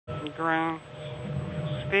Ground.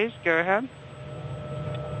 Space, go ahead.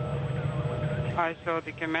 I saw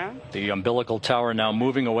the command. The umbilical tower now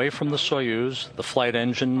moving away from the Soyuz. The flight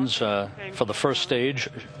engines for the first stage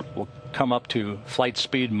will come up to flight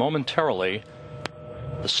speed momentarily.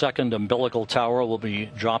 The second umbilical tower will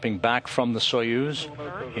be dropping back from the Soyuz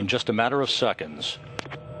in just a matter of seconds.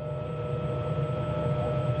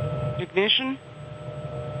 Ignition.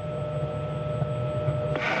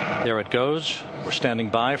 There it goes. We're standing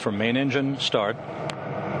by for main engine start.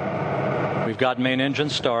 We've got main engine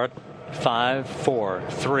start. 5, 4,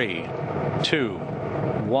 3, 2,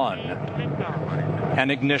 1.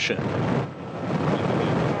 And ignition.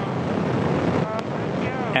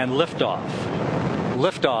 And liftoff.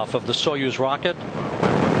 Liftoff of the Soyuz rocket.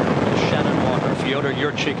 Shannon Walker, Fyodor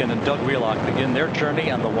Yurchikhin, and Doug Wheelock begin their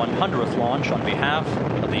journey on the 100th launch on behalf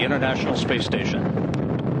of the International Space Station.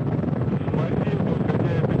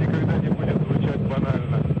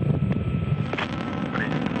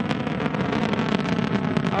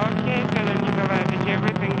 Okay, Fyodor Nikolaevich,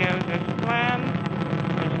 everything goes as planned.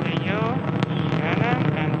 Mr. You, Shannon,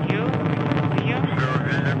 and you.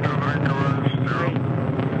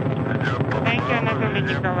 Thank you, Anatoly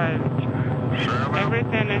Nikolaevich.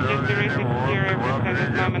 Everything is just terrific here. Everything is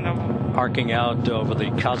nominal. Arcing out over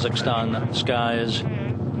the Kazakhstan skies,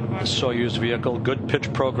 the Soyuz vehicle. Good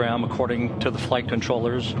pitch program according to the flight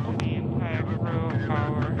controllers.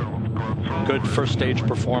 Good first stage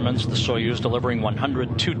performance. The Soyuz delivering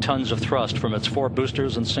 102 tons of thrust from its 4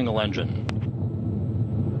 boosters and single engine.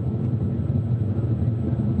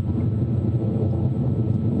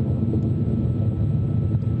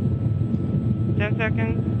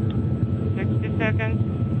 Seconds, 60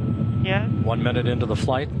 seconds, yes. 1 minute into the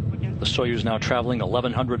flight, the Soyuz now traveling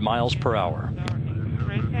 1,100 miles per hour.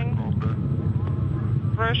 Racing.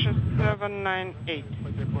 Pressure 798.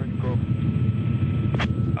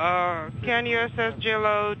 Can you assess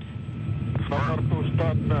G-load?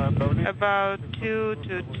 About 2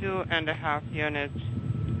 to 2.5 units.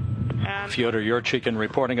 And Fyodor Yurchikhin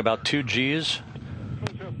reporting about 2 Gs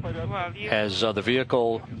as the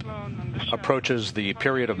vehicle approaches the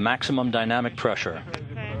period of maximum dynamic pressure.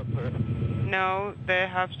 No, they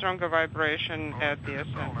have stronger vibration at the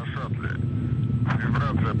ascent.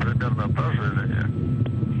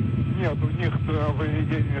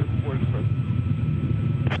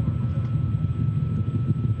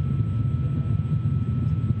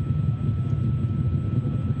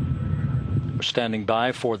 We're standing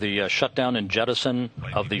by for the shutdown and jettison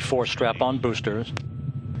of the 4 strap-on boosters.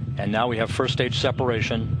 And now we have first stage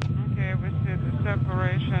separation. Okay, we see the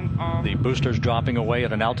separation of the boosters dropping away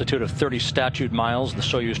at an altitude of 30 statute miles. The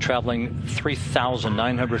Soyuz traveling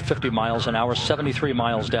 3,950 miles an hour, 73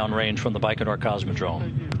 miles downrange from the Baikonur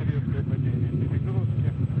Cosmodrome.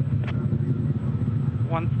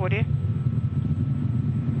 140.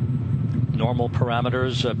 Normal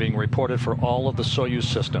parameters being reported for all of the Soyuz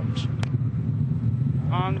systems.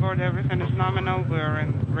 On board, everything is nominal. We're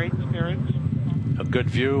in great spirits. A good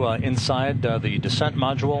view inside the descent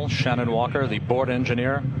module. Shannon Walker, the board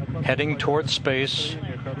engineer, heading towards space.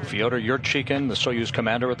 Fyodor Yurchikhin, the Soyuz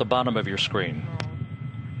commander, at the bottom of your screen.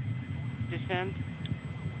 Descent.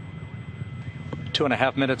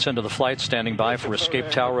 2.5 minutes into the flight, standing by for escape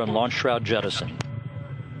tower and launch shroud jettison.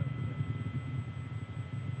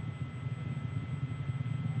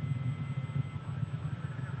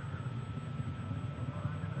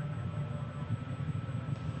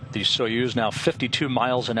 The Soyuz now 52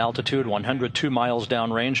 miles in altitude, 102 miles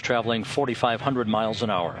downrange, traveling 4,500 miles an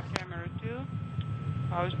hour. Camera 2.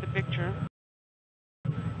 How's the picture?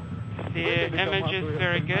 The image is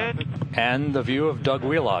very good. And the view of Doug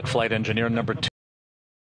Wheelock, flight engineer number 2,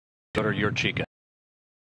 Fyodor Yurchikhin.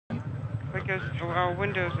 Because our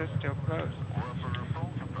windows are still closed.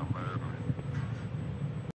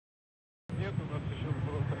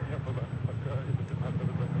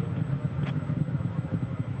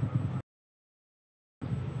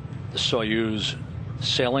 The Soyuz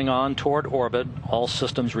sailing on toward orbit. All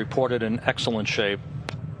systems reported in excellent shape.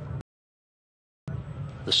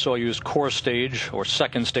 The Soyuz core stage, or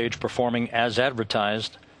second stage, performing as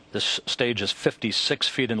advertised. This stage is 56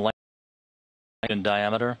 feet in length in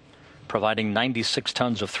diameter, providing 96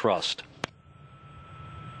 tons of thrust.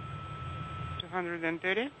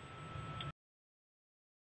 230.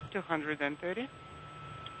 230.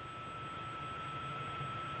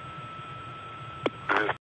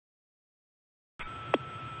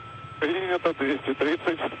 Принято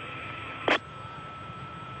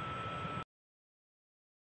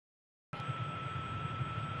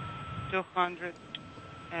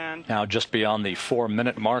 230. Now just beyond the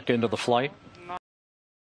 4-minute mark into the flight.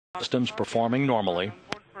 Systems performing normally.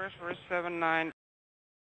 for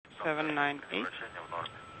 79798.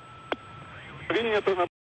 Принято на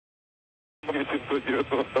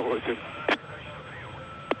 798.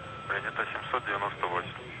 Принято 798.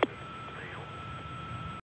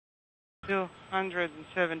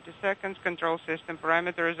 270 seconds. Control system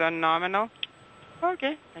parameters are nominal.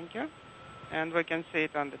 Okay, thank you. And we can see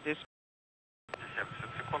it on the display. 70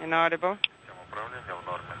 секунд. Inaudible. Система управления в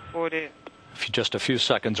норме. 40. Just a few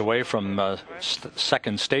seconds away from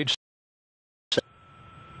second stage.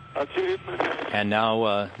 Очередность. And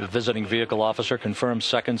now the visiting vehicle officer confirms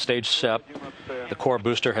second stage SEP. The core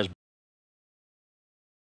booster has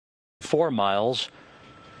 4 miles.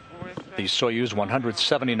 The Soyuz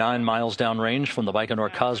 179 miles downrange from the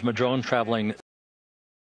Baikonur Cosmodrome, traveling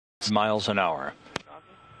miles an hour.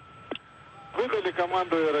 Выдали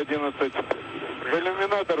команду Р-11. В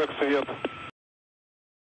иллюминаторах свет.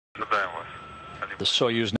 Ожидаем вас. The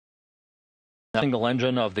Soyuz single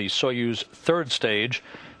engine of the Soyuz third stage.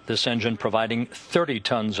 This engine providing 30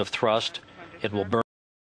 tons of thrust. It will burn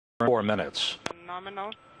 4 minutes.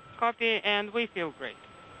 Nominal. Copy, and we feel great.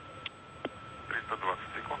 320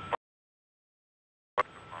 секунд.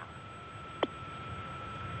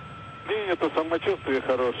 Принято, самочувствие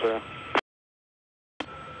хорошее.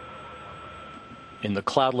 In the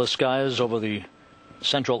cloudless skies over the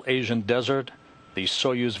Central Asian desert, the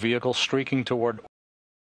Soyuz vehicle streaking toward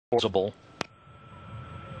visible.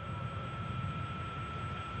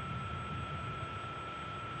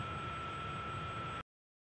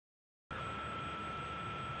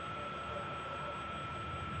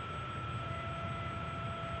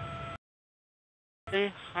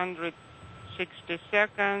 Three 160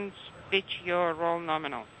 seconds. Pitch your roll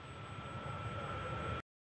nominal.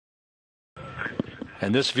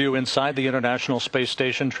 And this view inside the International Space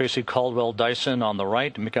Station, Tracy Caldwell-Dyson on the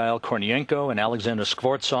right, Mikhail Kornienko and Alexander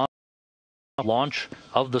Skvortsov. Launch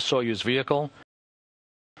of the Soyuz vehicle.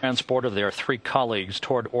 Transport of their 3 colleagues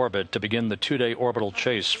toward orbit to begin the 2-day orbital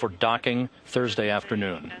chase for docking Thursday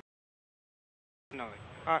afternoon. No.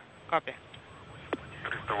 Copy.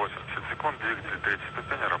 380 секунд. Двигатель третьей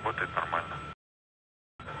ступени работает нормально.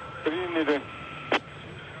 Приняли.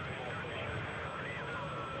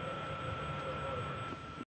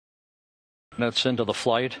 Minutes into the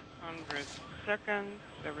flight, 100 seconds.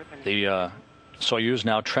 Everything. the Soyuz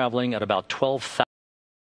now traveling at about 12,000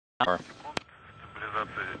 hour.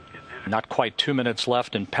 Стабилизация изделия. Not quite 2 minutes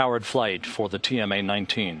left in powered flight for the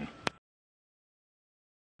TMA-19.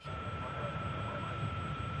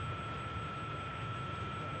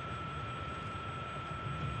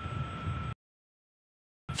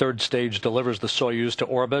 Third stage delivers the Soyuz to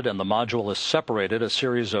orbit and the module is separated. A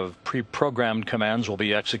series of pre-programmed commands will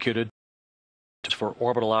be executed for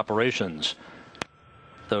orbital operations.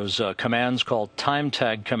 Those commands, called time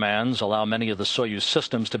tag commands, allow many of the Soyuz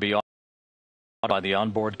systems to be operated by the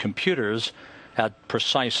onboard computers at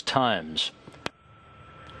precise times.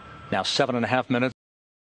 Now 7.5 minutes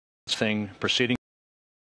thing proceeding.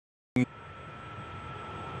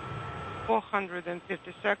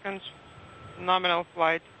 450 seconds. Nominal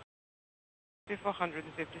flight.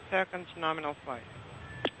 450 seconds. Nominal flight.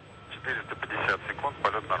 450 секунд.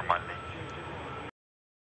 Полет нормальный.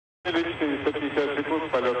 450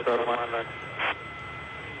 секунд, полет нормальный.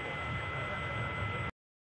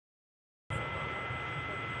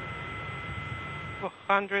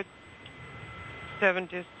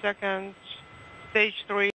 470 seconds. Stage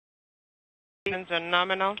 3 are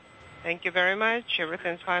nominal. Thank you very much.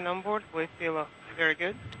 Everything's fine on board. We feel very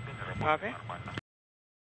good. Copy.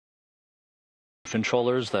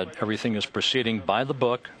 Controllers that everything is proceeding by the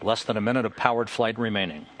book. Less than a minute of powered flight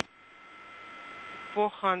remaining.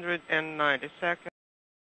 490 seconds.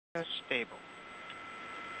 Stable.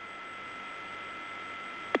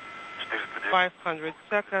 500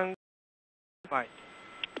 seconds. Flight.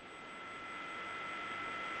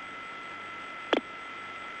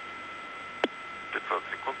 500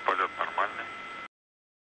 секунд. Полет нормальный.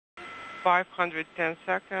 510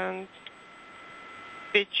 seconds.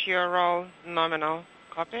 Pitch your roll nominal.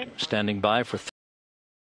 Copy. Standing by for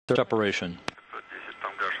separation. 510.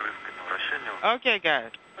 Тангаж риска невращения. Okay,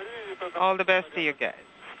 guys. All the best to you guys.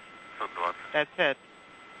 520. That's it.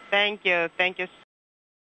 Thank you. Thank you,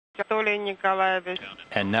 Anatoly Nikolaevich.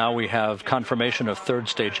 And now we have confirmation of third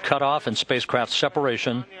stage cutoff and spacecraft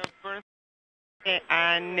separation. On your birthday,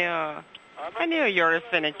 I knew you're a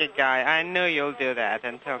finicky guy. I knew you'll do that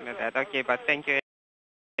and tell me that. Okay, but thank you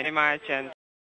very much. And